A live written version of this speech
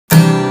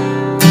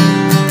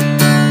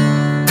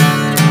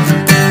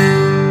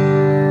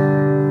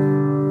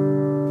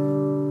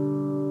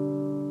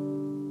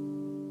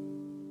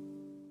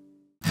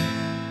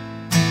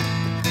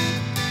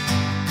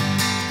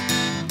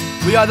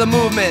We are the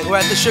movement. We're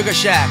at the Sugar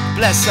Shack.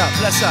 Bless up,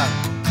 bless up.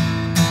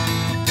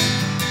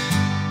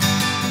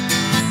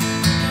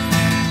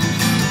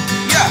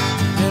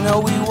 You know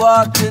we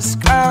walk this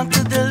ground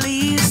to the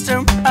leaves,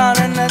 turn round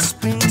and the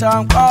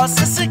springtime calls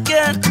us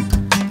again.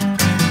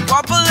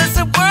 Wobble as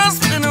the world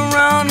spin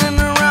around and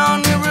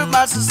around. It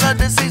reminds us of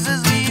the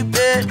seasons we've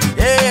been.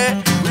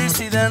 Yeah, we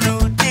see the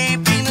new day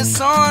being the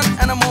sun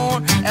and the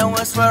moon, and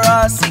whisper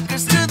our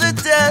secrets to the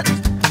dead.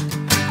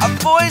 Our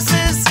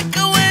voices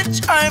echoing,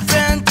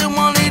 triumphant to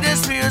only the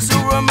spirits who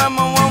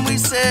remember when we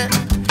said.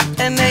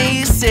 And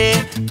they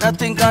say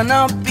nothing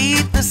gonna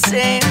be the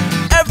same.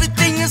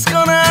 Everything is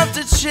gonna have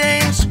to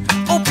change.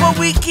 Oh, but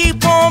we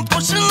keep on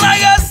pushing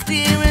like a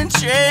steaming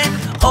train.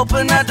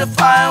 Hoping that the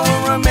fire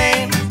will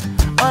remain.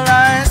 Well,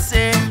 I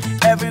say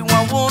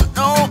everyone will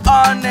know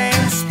our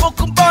names.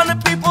 Spoken by the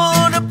people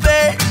on the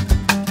page.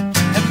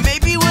 And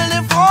maybe we'll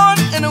live on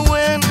in the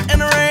wind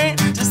and the rain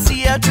to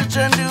see our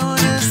children do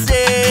the same.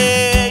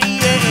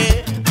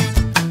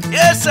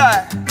 Yes,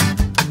 sir.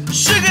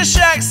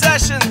 Sugarshack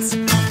Sessions.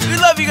 We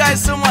love you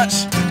guys so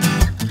much.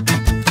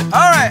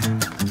 Alright.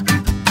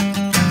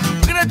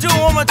 We're gonna do it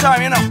one more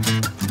time, you know.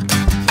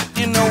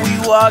 You know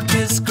we walk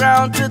this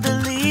ground to the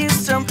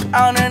leaves, turn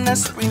round and the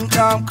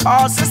springtime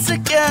calls us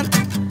again.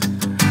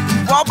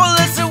 We wobble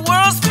as the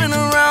world spin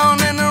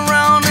around and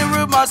around. It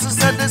reminds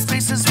us of the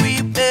spaces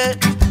we've been.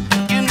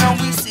 You know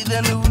we see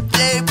the new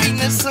day being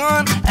the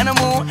sun and the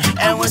moon,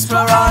 and whisper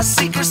our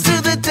secrets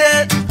to the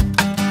dead.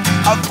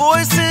 Our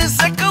voices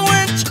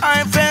echoing,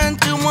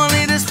 triumphant to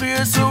only the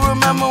spirits who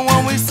remember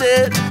when we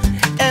said.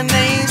 And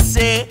they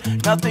say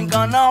nothing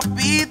gonna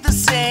be the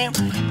same.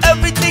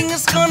 Everything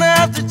is gonna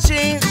have to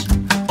change.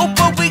 Oh,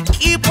 but we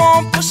keep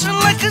on pushing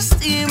like a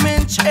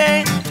steaming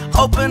train,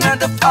 hoping that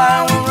the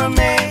fire will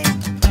remain.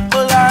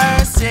 Well,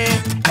 I say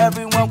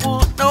everyone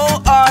will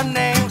know our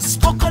names.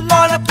 Spoke a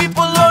lot of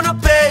people on the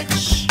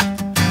page,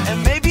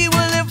 and maybe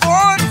we'll live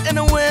on in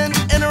the wind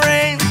and the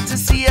rain to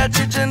see our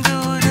children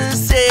do the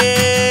same.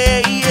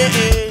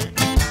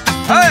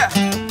 Oh yeah.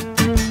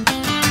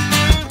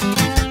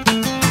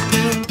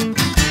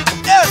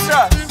 Yes,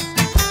 sir.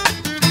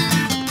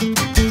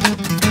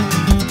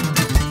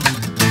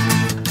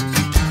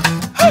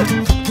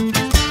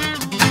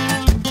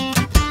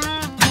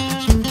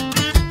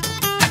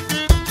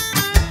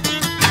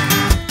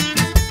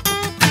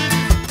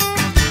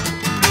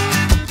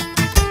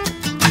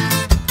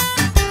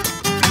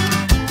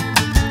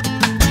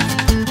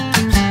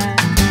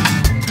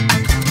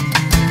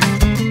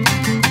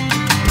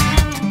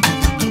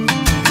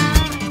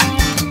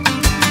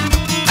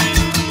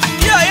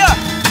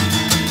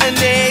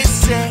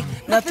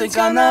 Nothing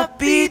gonna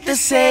be the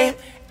same.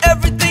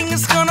 Everything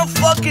is gonna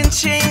fucking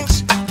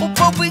change. Oh,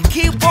 but we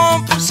keep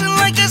on pushing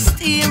like a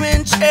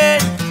steaming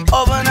train,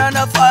 hoping that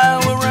the fire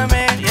will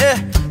remain. Yeah,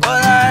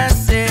 what I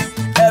say,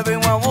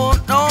 everyone will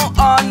know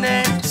our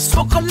name.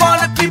 Spoke a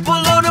lot of people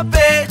on the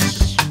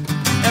page,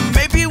 and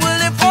maybe we'll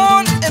live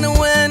on in the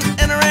wind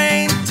and the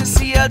rain to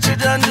see our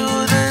children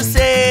do the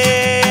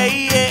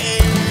same.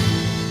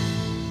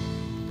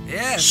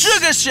 Yes.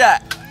 Sugar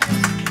Shack.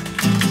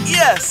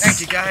 Yes. Thank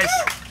you, guys.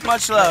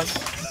 Much love.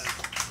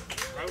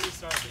 Right when we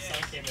started, the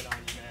sun came in on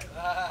you,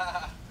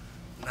 man.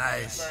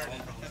 Nice.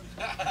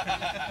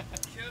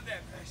 Killed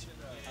that pressure,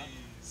 though.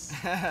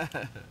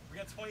 We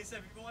got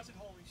 27 people watching.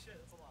 Holy shit,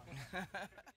 that's a lot.